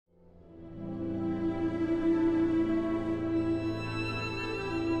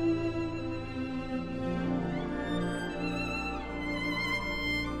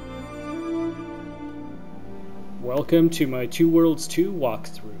Welcome to my Two Worlds 2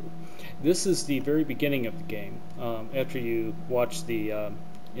 walkthrough. This is the very beginning of the game, after you watch the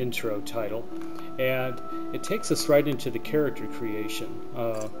intro title, and it takes us right into the character creation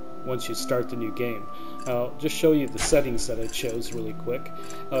once you start the new game. I'll just show you the settings that I chose really quick.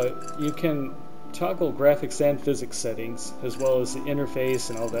 You can toggle graphics and physics settings, as well as the interface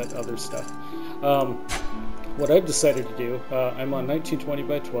and all that other stuff. What I've decided to do, I'm on 1920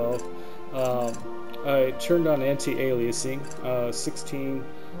 by 12. I turned on anti-aliasing, 16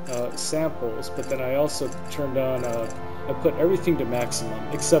 samples, but then I also turned on, I put everything to maximum,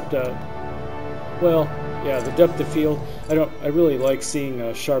 except, well, yeah, the depth of field. I really like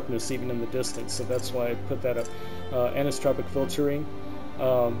seeing sharpness even in the distance, so that's why I put that up. Anisotropic filtering,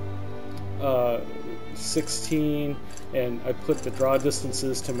 16, and I put the draw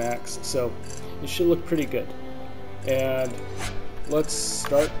distances to max, so it should look pretty good. And let's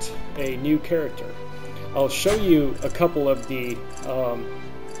start a new character. I'll show you a couple of the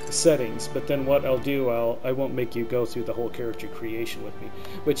settings, but then what I'll do, I won't make you go through the whole character creation with me.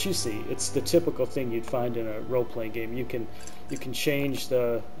 But you see, it's the typical thing you'd find in a role-playing game. You can change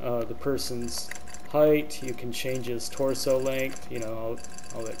the person's height, you can change his torso length, you know,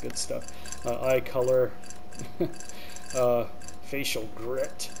 all that good stuff. Eye color, facial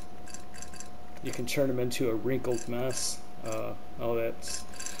grit. You can turn him into a wrinkled mess. All that.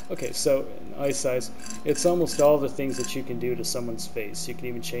 Okay, so eye size, it's almost all the things that you can do to someone's face. You can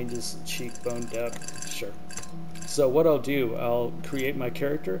even change his cheekbone depth, sure. So what I'll do, I'll create my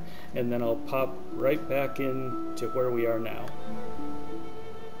character, and then I'll pop right back in to where we are now.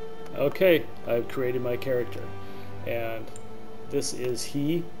 Okay, I've created my character, and this is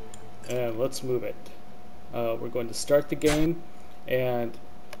he, and let's move it. We're going to start the game, and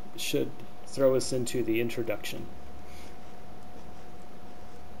it should throw us into the introduction.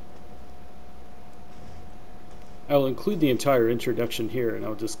 I'll include the entire introduction here, and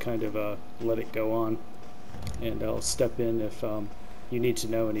I'll just kind of let it go on, and I'll step in if you need to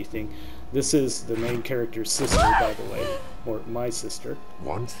know anything. This is the main character's sister, by the way, or my sister.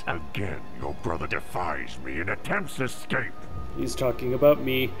 Once again, your brother defies me and attempts escape. He's talking about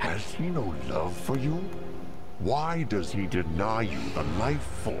me. Has he no love for you? Why does he deny you the life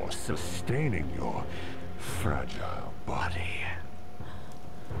force sustaining your fragile body?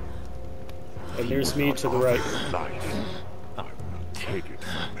 And there's me to the right. Life. I will take it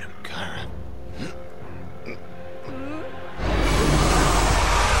from him.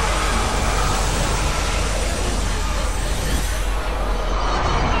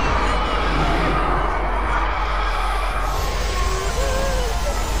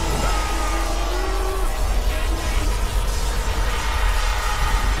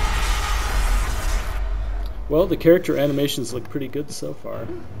 Well, the character animations look pretty good so far.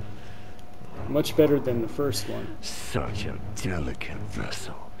 Much better than the first one. Such a delicate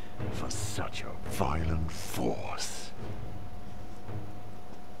vessel for such a violent force.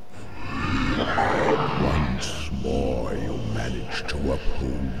 Once more you manage to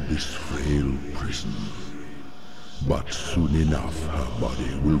uphold this frail prison. But soon enough her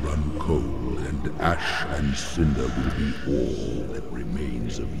body will run cold, and ash and cinder will be all that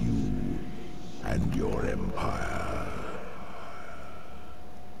remains of you and your empire.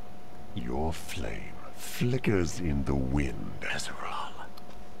 Your flame flickers in the wind, Ezreal.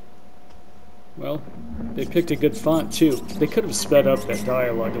 Well, they picked a good font too. They could have sped up that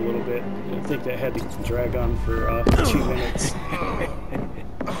dialogue a little bit. I think that had to drag on for 2 minutes.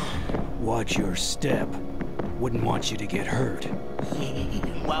 Watch your step. Wouldn't want you to get hurt.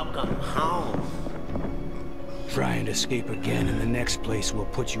 Welcome home. Try and escape again, and the next place we'll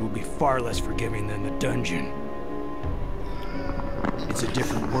put you will be far less forgiving than the dungeon. It's a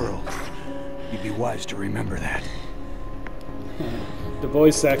different world. You'd be wise to remember that. The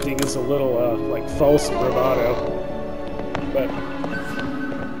voice acting is a little, like, false bravado. But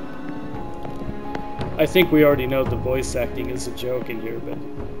I think we already know the voice acting is a joke in here, but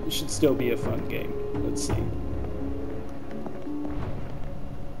it should still be a fun game. Let's see.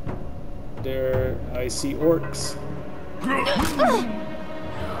 There, I see orcs.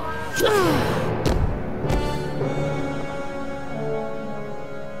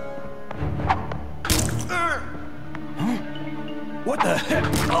 What the heck?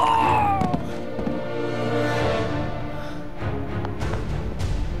 Oh!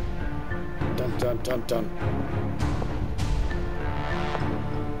 Dun dun dun dun.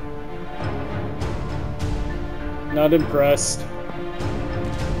 Not impressed.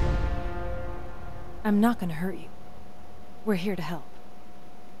 I'm not gonna hurt you. We're here to help.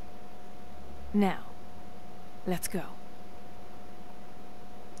 Now, let's go.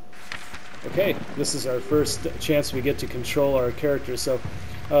 Okay, this is our first chance we get to control our character, so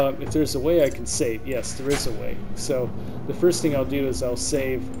if there's a way I can save, yes, there is a way. So the first thing I'll do is I'll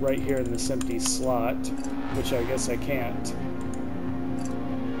save right here in this empty slot, which I guess I can't.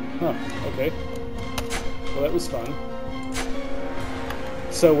 Huh, okay. Well, that was fun.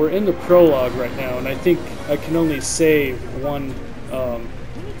 So we're in the prologue right now, and I think I can only save one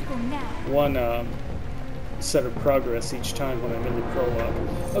set of progress each time when I'm in the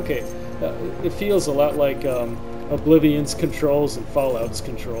prologue. Okay, it feels a lot like Oblivion's controls and Fallout's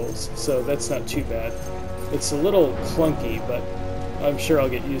controls, so that's not too bad. It's a little clunky, but I'm sure I'll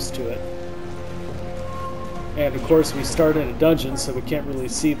get used to it. And of course we start in a dungeon, so we can't really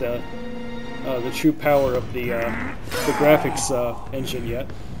see the true power of the graphics engine yet.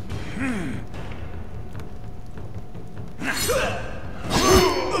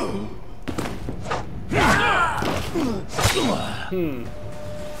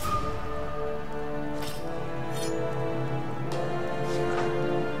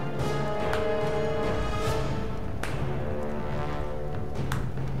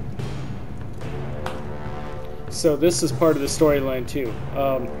 So this is part of the storyline too.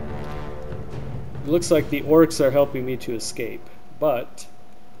 It looks like the orcs are helping me to escape, but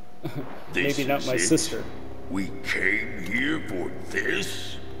maybe not my sister. We came here for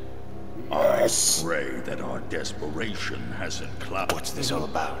this? I pray that our desperation hasn't clouded. What's this all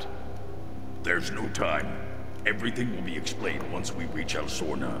about? There's no time. Everything will be explained once we reach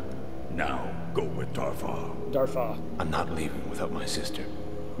Al-Sorna. Now, go with Dar Pha. Dar Pha. I'm not leaving without my sister.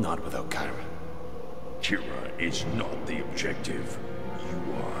 Not without Kyra. Kira is not the objective.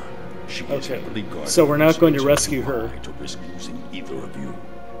 You are. She is Okay, heavily guarded. so we're not going to rescue her. To risk losing either of you.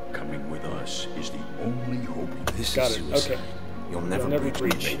 Coming with us is the only hope. This Got is it, suicide. okay. You'll never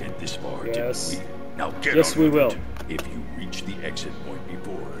breach. We made it this far, Yes. didn't we? Now get Yes, on we with will. it. If you reach the exit point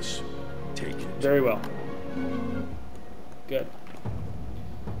before us, take it. Very well. Good.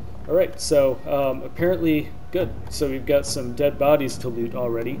 Alright, so apparently, good. So we've got some dead bodies to loot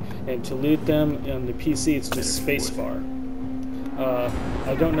already, and to loot them on the PC it's just spacebar.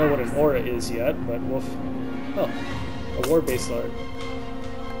 I don't know what an aura is yet, but we'll... Oh, a war-based lord.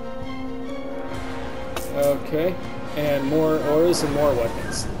 Okay, and more auras and more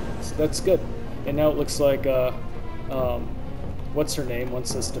weapons. So that's good. And now it looks like, what's her name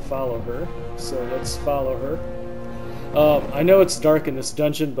wants us to follow her. So let's follow her. I know it's dark in this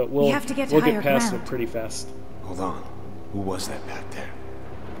dungeon, but we'll get past it pretty fast. Hold on. Who was that back there?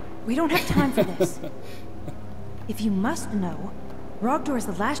 We don't have time for this. If you must know, Rogdor is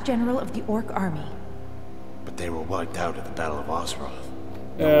the last general of the orc army. But they were wiped out at the Battle of Osroth.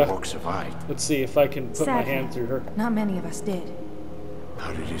 No orc survived. Let's see if I can put my Sadly, hand through her. not many of us did.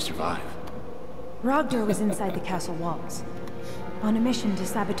 How did you survive? Rogdor was inside the castle walls, on a mission to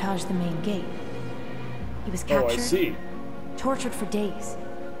sabotage the main gate. He was Oh, I captured, see. tortured for days,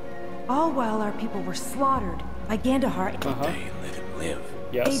 all while our people were slaughtered by Gandohar. They let him live.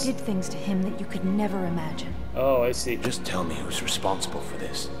 Yes. They did things to him that you could never imagine. Oh, I see. Just tell me who's responsible for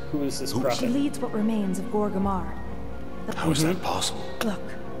this. Who is this She prophet? leads what remains of Gorgamar. How is that possible? Look,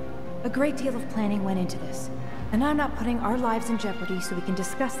 a great deal of planning went into this, and I'm not putting our lives in jeopardy so we can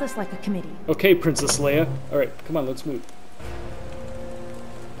discuss this like a committee. Okay, Princess Leia. Alright, come on, let's move.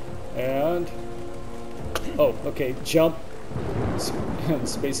 And... Oh, okay, jump.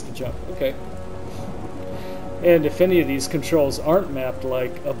 Space to jump, okay. And if any of these controls aren't mapped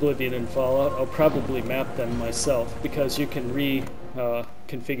like Oblivion and Fallout, I'll probably map them myself, because you can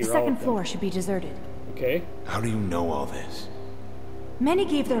configure The all second of them. floor should be deserted. Okay. How do you know all this? Many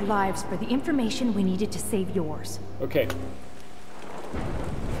gave their lives for the information we needed to save yours. Okay.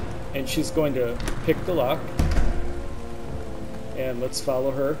 And she's going to pick the lock. And let's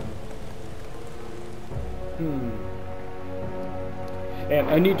follow her. And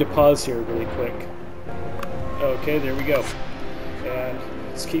I need to pause here really quick. Okay, there we go. And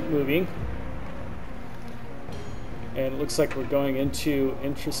let's keep moving. And it looks like we're going into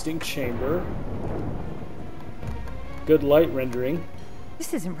interesting chamber. Good light rendering.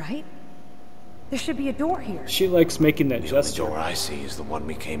 This isn't right. There should be a door here. She likes making that The only gesture. door I see is the one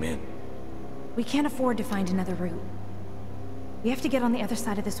we came in. We can't afford to find another route. We have to get on the other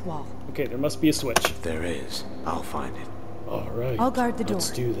side of this wall. Okay, there must be a switch. If there is, I'll find it. Alright. I'll guard the Let's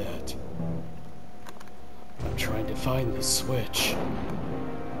door. do that. I'm trying to find the switch.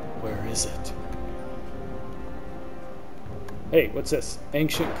 Where is it? Hey, what's this?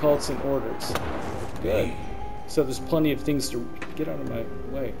 Ancient cults and orders. Good. Hey, So there's plenty of things to... Get out of my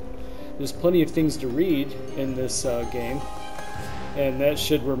way. There's plenty of things to read in this game. And that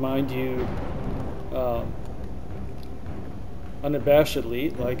should remind you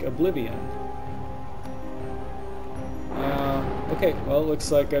unabashedly, like Oblivion. Okay, well, it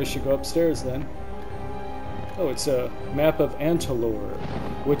looks like I should go upstairs then. Oh, it's a map of Antaloor,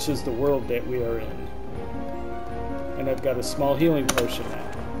 which is the world that we are in. And I've got a small healing potion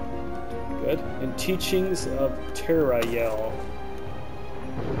now. Good. And Teachings of Terrael.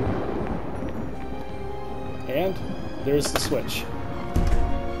 And there's the switch.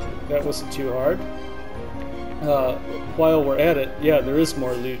 That wasn't too hard. While we're at it, yeah, there is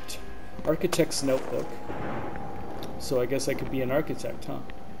more loot. Architect's notebook. So I guess I could be an architect, huh?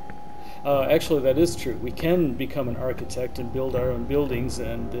 Actually, that is true. We can become an architect and build our own buildings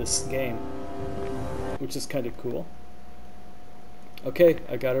in this game, which is kind of cool. Okay,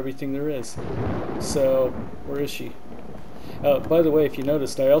 I got everything there is. So, where is she? By the way, if you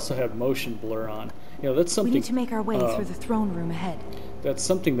noticed, I also have motion blur on. You know, that's something. We need to make our way through the throne room ahead. That's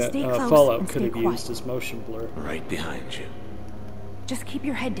something that Stay close Fallout and could stay have quiet. used as motion blur. Right behind you. Just keep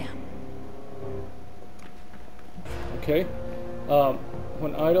your head down. Okay.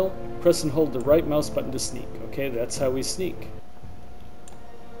 When idle, press and hold the right mouse button to sneak. Okay, that's how we sneak.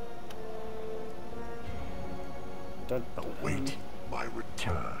 Dun, dun, dun. Await my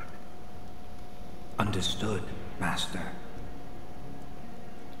return. Understood, Master.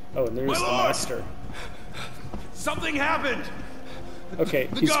 Oh, and there's the master. Something happened! Okay,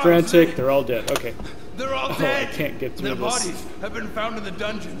 The he's guards, frantic. They're all dead. Okay. They're all Oh, dead! I can't get through Their this. bodies have been found in the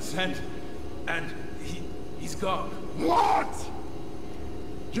dungeons, and he's gone. What?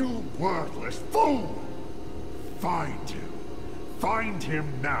 You worthless fool! Find him. Find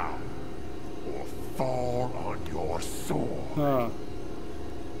him now. Or fall on your sword. Huh.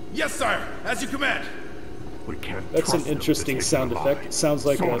 Yes, sir! As you command! We can't That's an trust them to interesting take sound you effect. alive. It sounds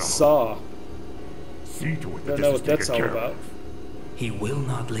like a Sordahon. saw. See to it that Don't this know is what that's taken all care about. of. He will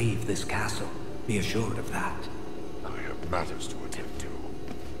not leave this castle. Be assured of that. I have matters to attend to.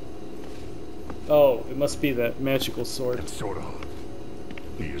 Oh, it must be that magical sword. And Sordahon,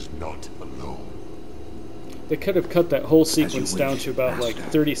 he is not alone. They could have cut that whole you sequence down wish, to about like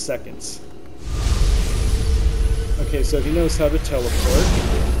Master. 30 seconds. Okay, so he knows how to teleport.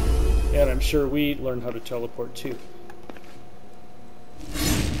 And I'm sure we learn how to teleport too.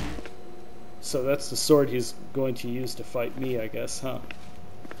 So that's the sword he's going to use to fight me, I guess, huh?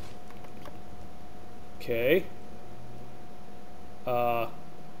 Okay.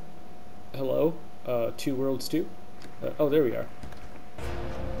 Hello? Two Worlds 2? Oh, there we are.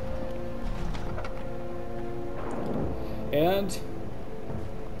 And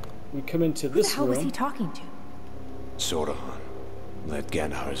we come into Who the this hell was he room. talking to? Sordahon led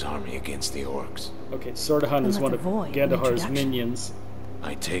Gandohar's army against the orcs. Okay, Sordahon is let one the of void an Gandohar's introduction. minions.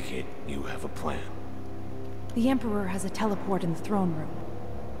 I take it you have a plan. The Emperor has a teleport in the throne room.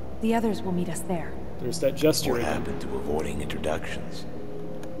 The others will meet us there. There's that gesture What again. happened to avoiding introductions?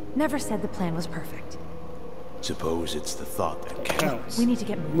 Never said the plan was perfect. Suppose it's the thought that counts. Counts. We need to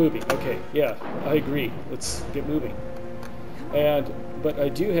get moving. Moving. Okay, yeah, I agree. Let's get moving. But I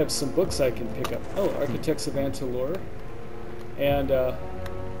do have some books I can pick up. Oh, Architects of Antaloor. And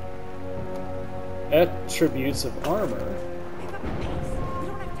Attributes of Armor. Pick up the pace. We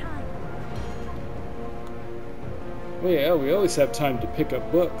don't have time. Well, yeah, we always have time to pick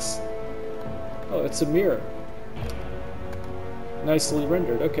up books. Oh, it's a mirror. Nicely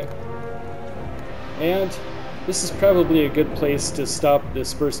rendered, okay. And this is probably a good place to stop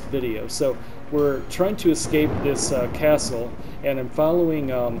this first video. So we're trying to escape this castle, and I'm following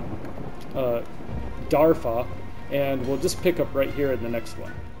Dar Pha, and we'll just pick up right here in the next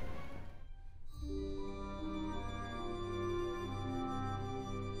one.